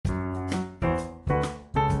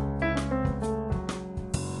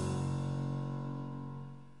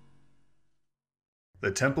The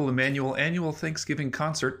Temple Emmanuel Annual Thanksgiving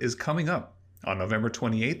Concert is coming up. On November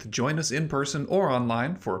 28th, join us in person or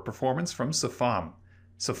online for a performance from Safam.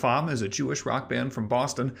 Safam is a Jewish rock band from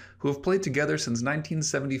Boston who have played together since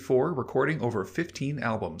 1974, recording over 15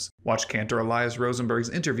 albums. Watch Cantor Elias Rosenberg's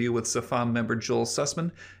interview with Safam member Joel Sussman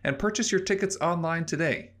and purchase your tickets online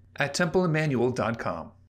today at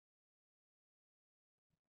templeemmanuel.com.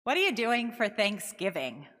 What are you doing for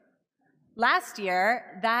Thanksgiving? Last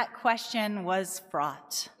year, that question was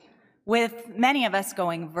fraught, with many of us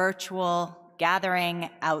going virtual, gathering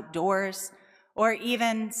outdoors, or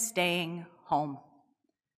even staying home.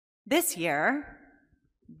 This year,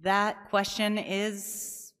 that question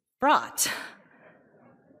is fraught.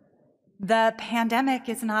 The pandemic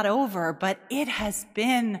is not over, but it has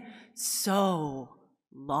been so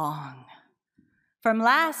long. From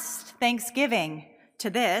last Thanksgiving to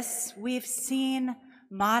this, we've seen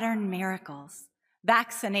modern miracles,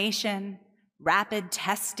 vaccination, rapid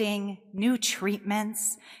testing, new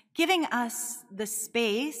treatments, giving us the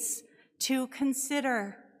space to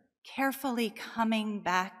consider carefully coming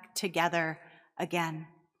back together again.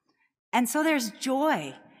 And so there's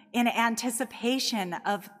joy in anticipation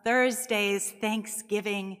of Thursday's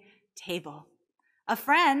Thanksgiving table. A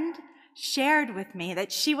friend shared with me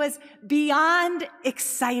that she was beyond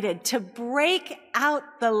excited to break out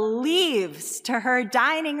the leaves to her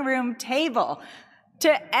dining room table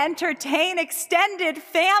to entertain extended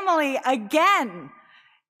family again.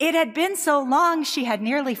 It had been so long she had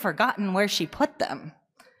nearly forgotten where she put them,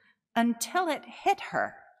 until it hit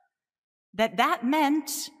her that that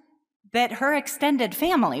meant that her extended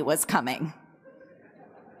family was coming.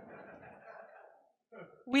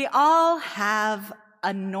 We all have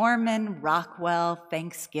a Norman Rockwell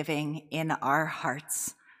Thanksgiving in our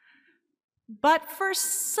hearts. But for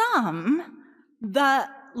some, the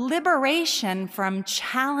liberation from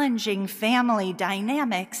challenging family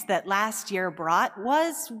dynamics that last year brought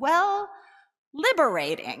was, well,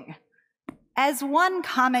 liberating. As one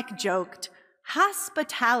comic joked,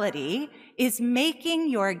 hospitality is making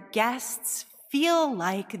your guests feel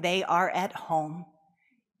like they are at home,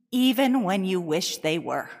 even when you wish they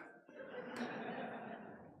were.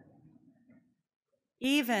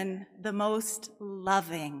 Even the most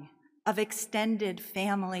loving of extended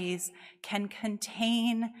families can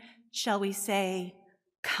contain, shall we say,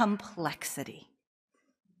 complexity,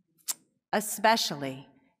 especially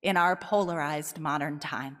in our polarized modern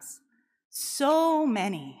times. So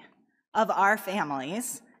many of our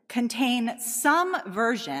families contain some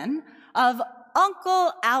version of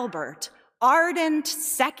Uncle Albert, ardent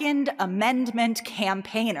Second Amendment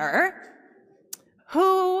campaigner,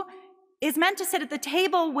 who is meant to sit at the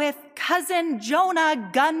table with Cousin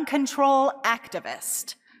Jonah, gun control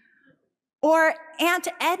activist, or Aunt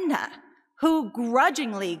Edna, who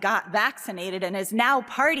grudgingly got vaccinated and is now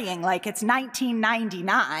partying like it's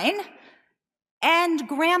 1999, and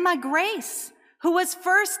Grandma Grace, who was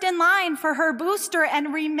first in line for her booster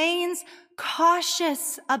and remains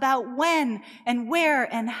cautious about when and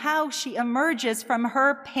where and how she emerges from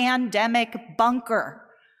her pandemic bunker.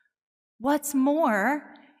 What's more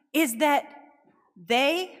is that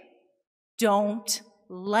they don't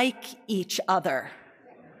like each other.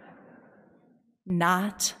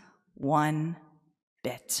 Not one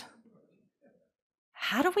bit.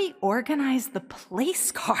 How do we organize the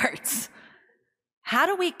place cards? How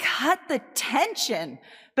do we cut the tension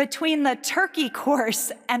between the turkey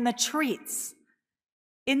course and the treats?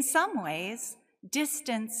 In some ways,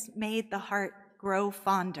 distance made the heart grow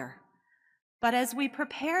fonder. But as we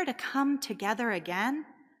prepare to come together again,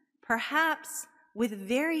 perhaps with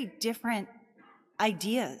very different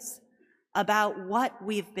ideas about what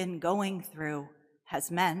we've been going through has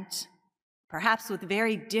meant, perhaps with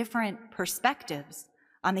very different perspectives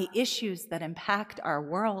on the issues that impact our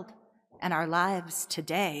world and our lives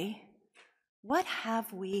today, what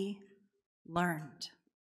have we learned?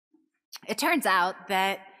 It turns out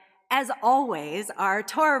that, as always, our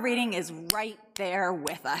Torah reading is right there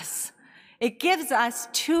with us. It gives us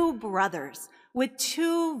two brothers with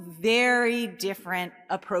two very different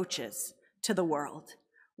approaches to the world.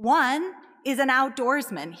 One is an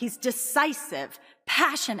outdoorsman. He's decisive,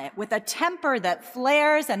 passionate, with a temper that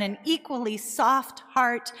flares and an equally soft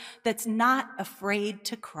heart that's not afraid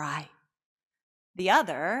to cry. The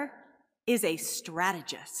other is a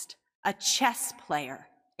strategist, a chess player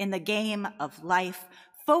in the game of life,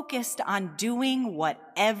 focused on doing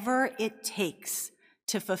whatever it takes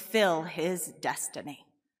to fulfill his destiny.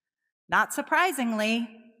 Not surprisingly,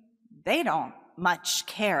 they don't much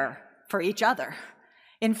care for each other.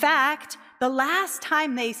 In fact, the last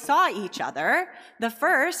time they saw each other, the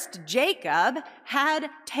first, Jacob, had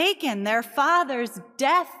taken their father's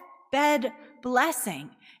deathbed blessing.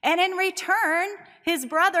 And in return, his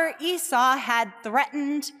brother Esau had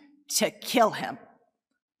threatened to kill him.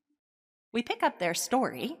 We pick up their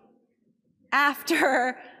story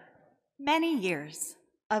after many years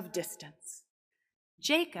of distance.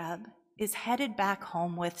 Jacob is headed back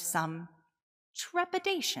home with some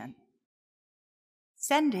trepidation,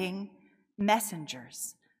 sending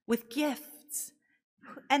messengers with gifts.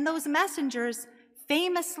 And those messengers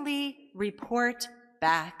famously report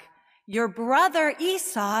back, "Your brother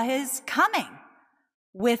Esau is coming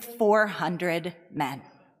with 400 men."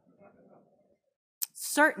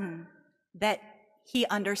 Certain that he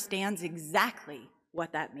understands exactly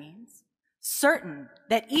what that means, certain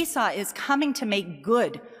that Esau is coming to make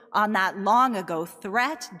good on that long ago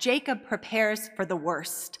threat, Jacob prepares for the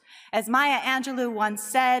worst. As Maya Angelou once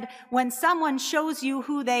said, when someone shows you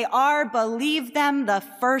who they are, believe them the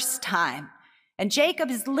first time. And Jacob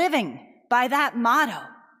is living by that motto.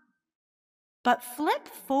 But flip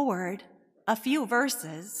forward a few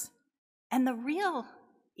verses, and the real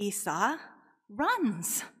Esau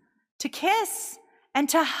runs to kiss and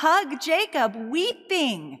to hug Jacob,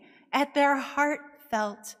 weeping at their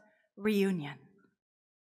heartfelt reunion.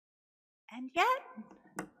 And yet,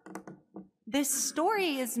 this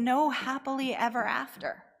story is no happily ever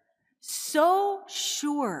after. So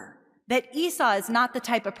sure that Esau is not the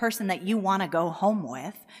type of person that you want to go home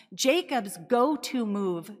with, Jacob's go-to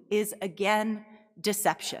move is again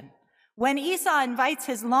deception. When Esau invites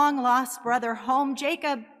his long-lost brother home,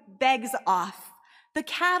 Jacob begs off. The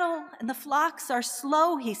cattle and the flocks are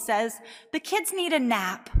slow, he says. The kids need a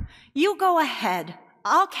nap. You go ahead.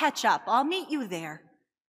 I'll catch up. I'll meet you there.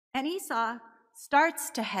 And Esau starts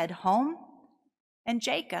to head home, and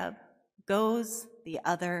Jacob goes the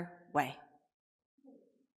other way.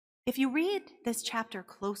 If you read this chapter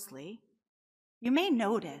closely, you may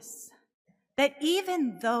notice that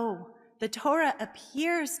even though the Torah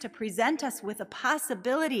appears to present us with a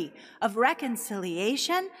possibility of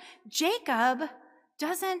reconciliation, Jacob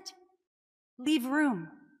doesn't leave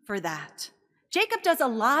room for that. Jacob does a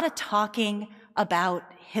lot of talking about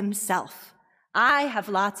himself. I have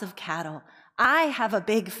lots of cattle. I have a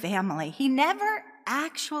big family. He never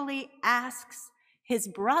actually asks his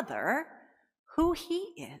brother who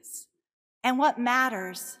he is and what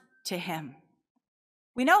matters to him.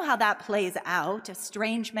 We know how that plays out: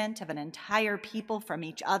 estrangement of an entire people from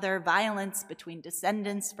each other, violence between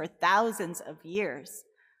descendants for thousands of years.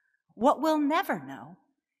 What we'll never know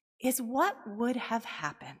is what would have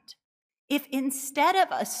happened if, instead of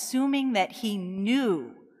assuming that he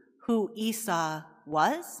knew who Esau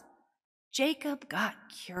was, Jacob got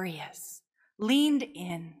curious, leaned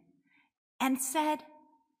in, and said,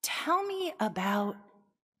 "Tell me about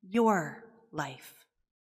your life,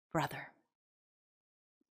 brother."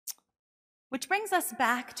 Which brings us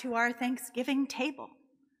back to our Thanksgiving table.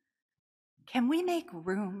 Can we make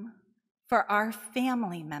room for our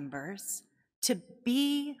family members to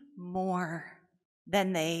be more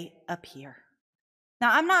than they appear?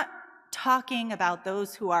 Now, I'm not talking about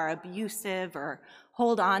those who are abusive or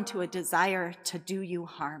hold on to a desire to do you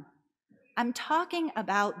harm. I'm talking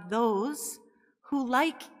about those who,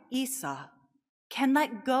 like Esau, can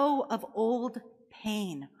let go of old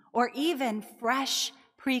pain or even fresh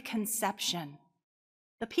preconception.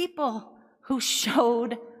 The people who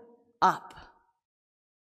showed up.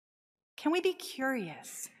 Can we be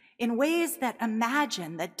curious in ways that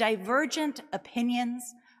imagine that divergent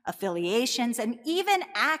opinions, affiliations, and even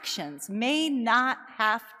actions may not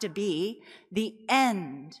have to be the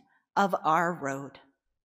end of our road?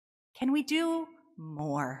 Can we do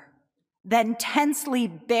more than tensely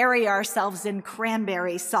bury ourselves in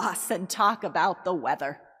cranberry sauce and talk about the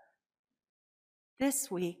weather?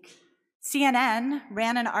 This week, CNN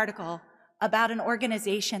ran an article about an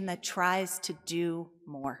organization that tries to do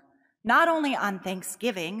more, not only on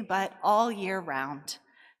Thanksgiving, but all year round.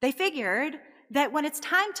 They figured that when it's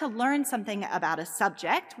time to learn something about a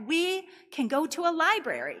subject, we can go to a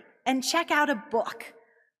library and check out a book.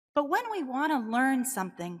 But when we want to learn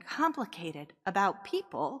something complicated about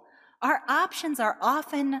people, our options are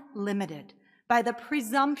often limited by the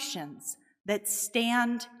presumptions that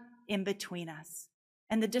stand in between us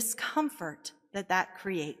and the discomfort that that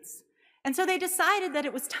creates. And so they decided that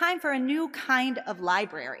it was time for a new kind of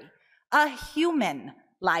library, a human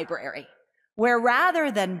library, where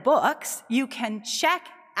rather than books, you can check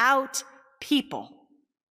out people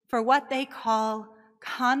for what they call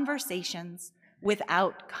conversations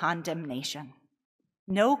without condemnation.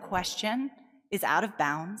 No question is out of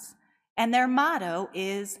bounds, and their motto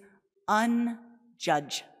is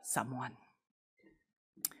unjudge someone.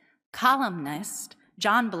 Columnist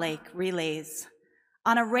John Blake relays,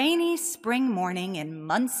 on a rainy spring morning in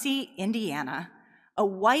Muncie, Indiana, a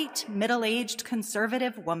white, middle-aged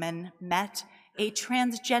conservative woman met a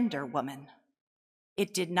transgender woman.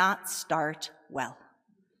 It did not start well.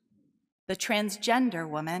 The transgender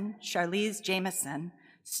woman, Charlize Jamison,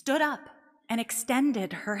 stood up and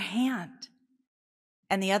extended her hand,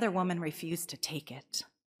 and the other woman refused to take it.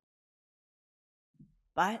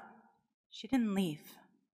 But she didn't leave.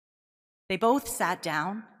 They both sat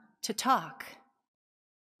down to talk.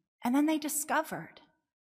 And then they discovered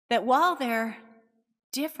that while they're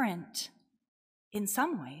different in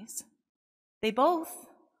some ways, they both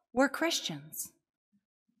were Christians.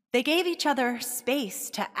 They gave each other space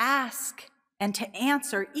to ask and to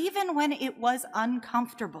answer, even when it was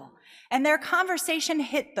uncomfortable. And their conversation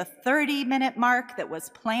hit the 30-minute mark that was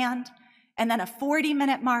planned, and then a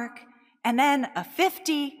 40-minute mark, and then a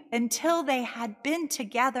 50, until they had been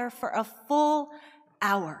together for a full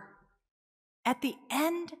hour. At the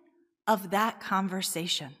end of that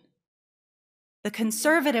conversation, the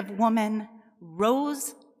conservative woman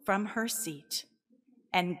rose from her seat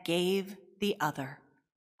and gave the other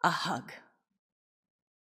a hug.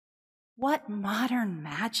 What modern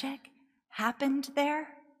magic happened there?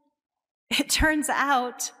 It turns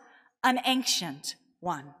out an ancient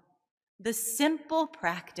one. The simple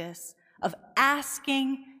practice of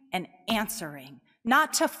asking and answering,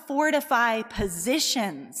 not to fortify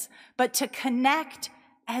positions, but to connect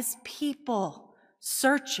as people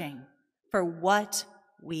searching for what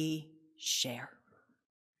we share.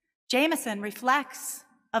 Jamison reflects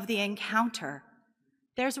of the encounter.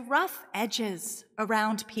 There's rough edges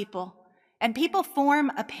around people, and people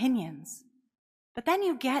form opinions. But then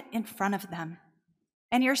you get in front of them,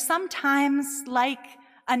 and you're sometimes like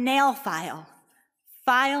a nail file,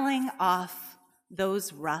 filing off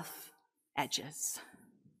those rough edges.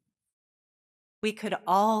 We could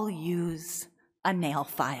all use a nail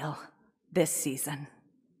file this season.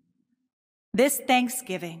 This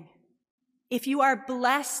Thanksgiving, if you are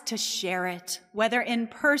blessed to share it, whether in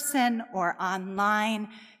person or online,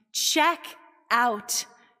 check out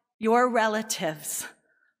your relatives.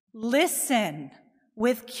 Listen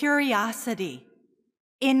with curiosity.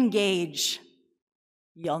 Engage.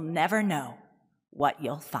 You'll never know what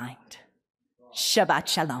you'll find. Shabbat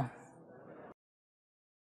Shalom.